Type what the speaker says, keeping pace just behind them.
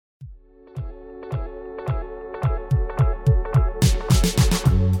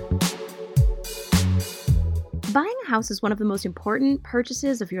house is one of the most important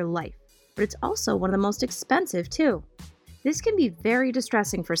purchases of your life, but it's also one of the most expensive too. This can be very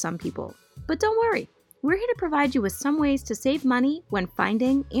distressing for some people, but don't worry. We're here to provide you with some ways to save money when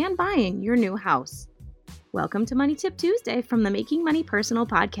finding and buying your new house. Welcome to Money Tip Tuesday from the Making Money Personal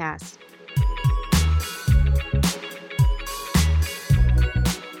podcast.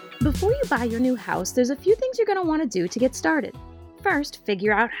 Before you buy your new house, there's a few things you're going to want to do to get started. First,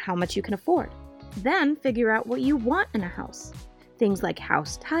 figure out how much you can afford. Then, figure out what you want in a house. Things like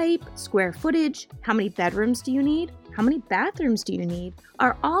house type, square footage, how many bedrooms do you need, how many bathrooms do you need,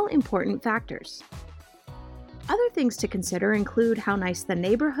 are all important factors. Other things to consider include how nice the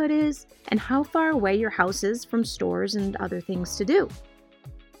neighborhood is and how far away your house is from stores and other things to do.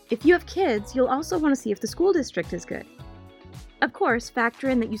 If you have kids, you'll also want to see if the school district is good. Of course, factor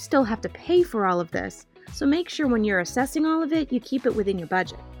in that you still have to pay for all of this, so make sure when you're assessing all of it, you keep it within your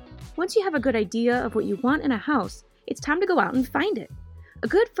budget. Once you have a good idea of what you want in a house, it's time to go out and find it. A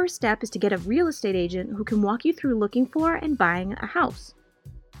good first step is to get a real estate agent who can walk you through looking for and buying a house.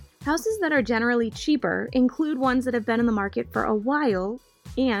 Houses that are generally cheaper include ones that have been in the market for a while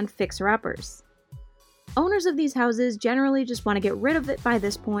and fixer-uppers. Owners of these houses generally just want to get rid of it by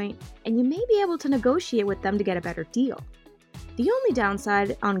this point, and you may be able to negotiate with them to get a better deal. The only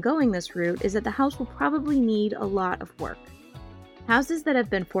downside on going this route is that the house will probably need a lot of work. Houses that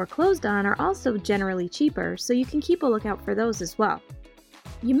have been foreclosed on are also generally cheaper, so you can keep a lookout for those as well.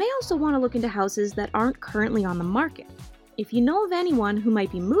 You may also want to look into houses that aren't currently on the market. If you know of anyone who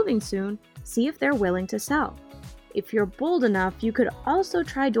might be moving soon, see if they're willing to sell. If you're bold enough, you could also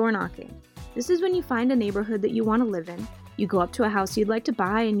try door knocking. This is when you find a neighborhood that you want to live in, you go up to a house you'd like to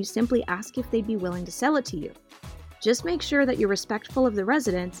buy, and you simply ask if they'd be willing to sell it to you. Just make sure that you're respectful of the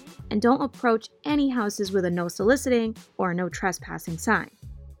residents and don't approach any houses with a no soliciting or no trespassing sign.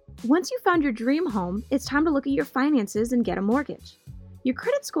 Once you've found your dream home, it's time to look at your finances and get a mortgage. Your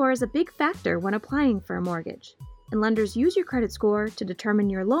credit score is a big factor when applying for a mortgage, and lenders use your credit score to determine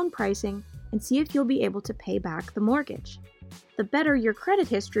your loan pricing and see if you'll be able to pay back the mortgage. The better your credit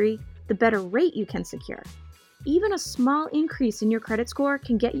history, the better rate you can secure. Even a small increase in your credit score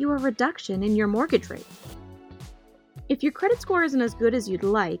can get you a reduction in your mortgage rate. If your credit score isn't as good as you'd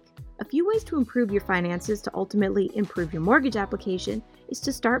like, a few ways to improve your finances to ultimately improve your mortgage application is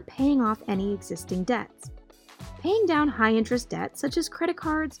to start paying off any existing debts. Paying down high-interest debt such as credit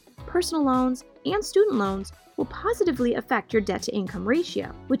cards, personal loans, and student loans will positively affect your debt-to-income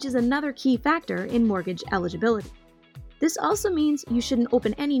ratio, which is another key factor in mortgage eligibility. This also means you shouldn't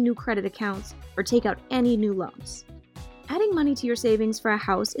open any new credit accounts or take out any new loans. Adding money to your savings for a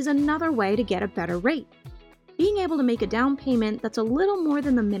house is another way to get a better rate. Being able to make a down payment that's a little more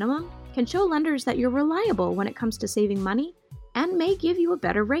than the minimum can show lenders that you're reliable when it comes to saving money and may give you a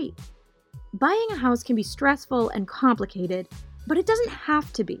better rate. Buying a house can be stressful and complicated, but it doesn't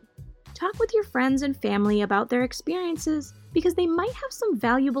have to be. Talk with your friends and family about their experiences because they might have some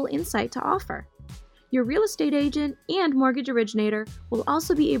valuable insight to offer. Your real estate agent and mortgage originator will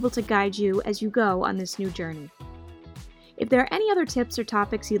also be able to guide you as you go on this new journey. If there are any other tips or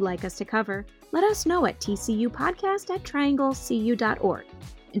topics you'd like us to cover, let us know at tcupodcast@trianglecu.org.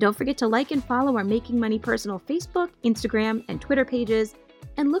 And don't forget to like and follow our Making Money Personal Facebook, Instagram, and Twitter pages,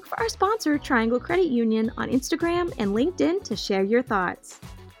 and look for our sponsor, Triangle Credit Union, on Instagram and LinkedIn to share your thoughts.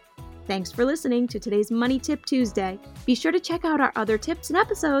 Thanks for listening to today's Money Tip Tuesday. Be sure to check out our other tips and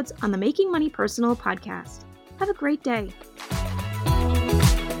episodes on the Making Money Personal podcast. Have a great day.